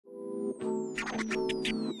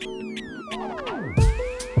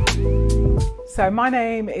So my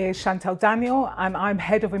name is Chantelle Daniel and I'm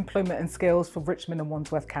Head of Employment and Skills for Richmond and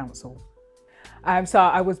Wandsworth Council. So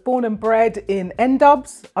I was born and bred in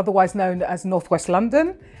N-Dubs, otherwise known as Northwest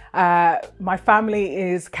London. My family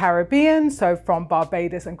is Caribbean, so from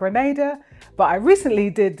Barbados and Grenada. But I recently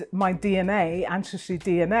did my DNA, ancestry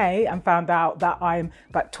DNA, and found out that I'm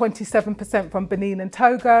about 27% from Benin and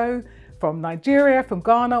Togo, from Nigeria, from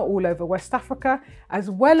Ghana, all over West Africa, as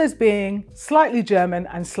well as being slightly German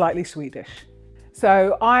and slightly Swedish.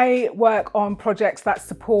 So I work on projects that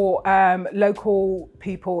support local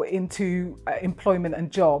people into employment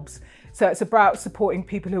and jobs. So it's about supporting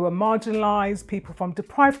people who are marginalised, people from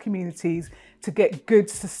deprived communities to get good,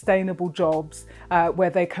 sustainable jobs where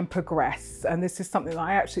they can progress. And this is something that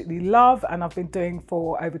I absolutely love and I've been doing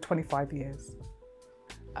for over 25 years.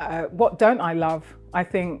 What don't I love? I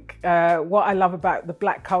think what I love about the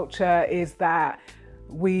Black culture is that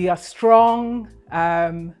we are strong,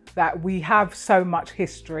 that we have so much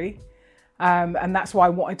history, and that's why I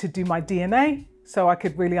wanted to do my DNA, so I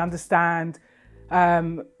could really understand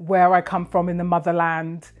where I come from in the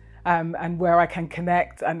motherland, and where I can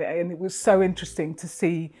connect. And it was so interesting to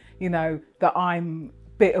see, you know, that I'm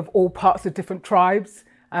a bit of all parts of different tribes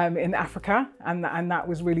in Africa, and that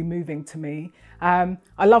was really moving to me.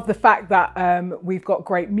 I love the fact that we've got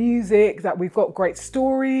great music, that we've got great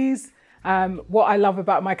stories. What I love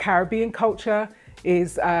about my Caribbean culture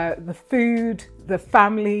is the food, the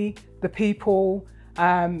family, the people.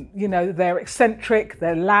 You know, they're eccentric,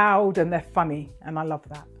 they're loud, and they're funny, and I love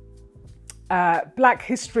that. Black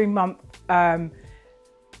History Month,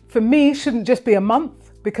 for me, shouldn't just be a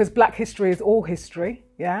month, because Black history is all history,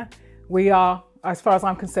 yeah? We are, as far as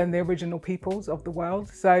I'm concerned, the original peoples of the world.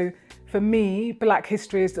 So for me, Black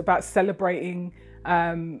history is about celebrating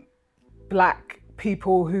Black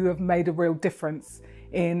people who have made a real difference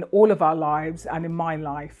in all of our lives and in my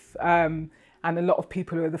life. And a lot of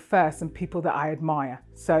people who are the first and people that I admire.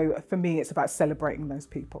 So for me, it's about celebrating those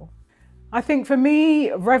people. I think for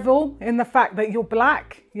me, revel in the fact that you're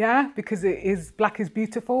Black, yeah, because Black is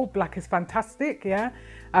beautiful, Black is fantastic, yeah.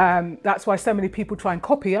 That's why so many people try and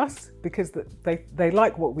copy us, because they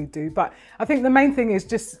like what we do. But I think the main thing is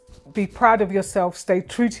just be proud of yourself, stay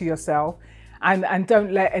true to yourself, and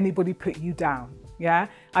don't let anybody put you down, yeah.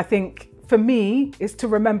 I think for me is to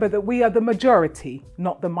remember that we are the majority,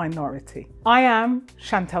 not the minority. I am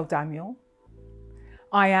Chantelle Daniel.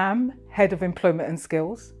 I am Head of Employment and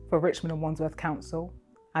Skills for Richmond and Wandsworth Council,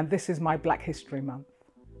 and this is my Black History Month.